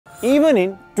Even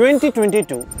in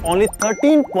 2022, only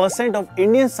 13% of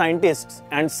Indian scientists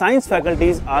and science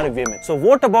faculties are women. So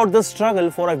what about the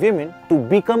struggle for a woman to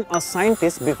become a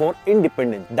scientist before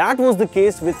independence? That was the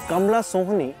case with Kamala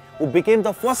Sohani, who became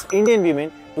the first Indian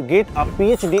woman to get a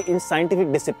PhD in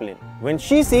scientific discipline. When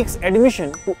she seeks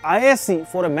admission to ISC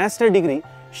for a master degree,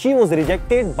 she was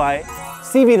rejected by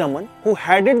C.V. Raman, who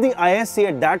headed the ISC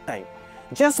at that time,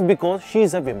 just because she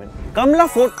is a woman. Kamala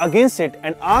fought against it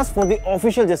and asked for the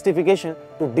official justification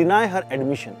to deny her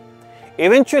admission.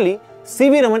 Eventually,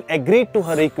 C.V. Raman agreed to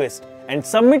her request and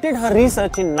submitted her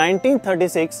research in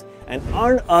 1936 and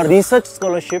earned a research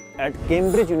scholarship at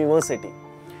Cambridge University.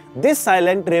 This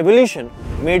silent revolution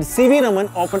made C.V. Raman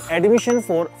open admission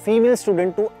for female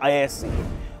students to ISC.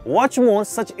 Watch more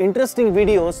such interesting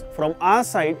videos from our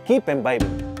site. Keep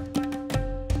imbibing.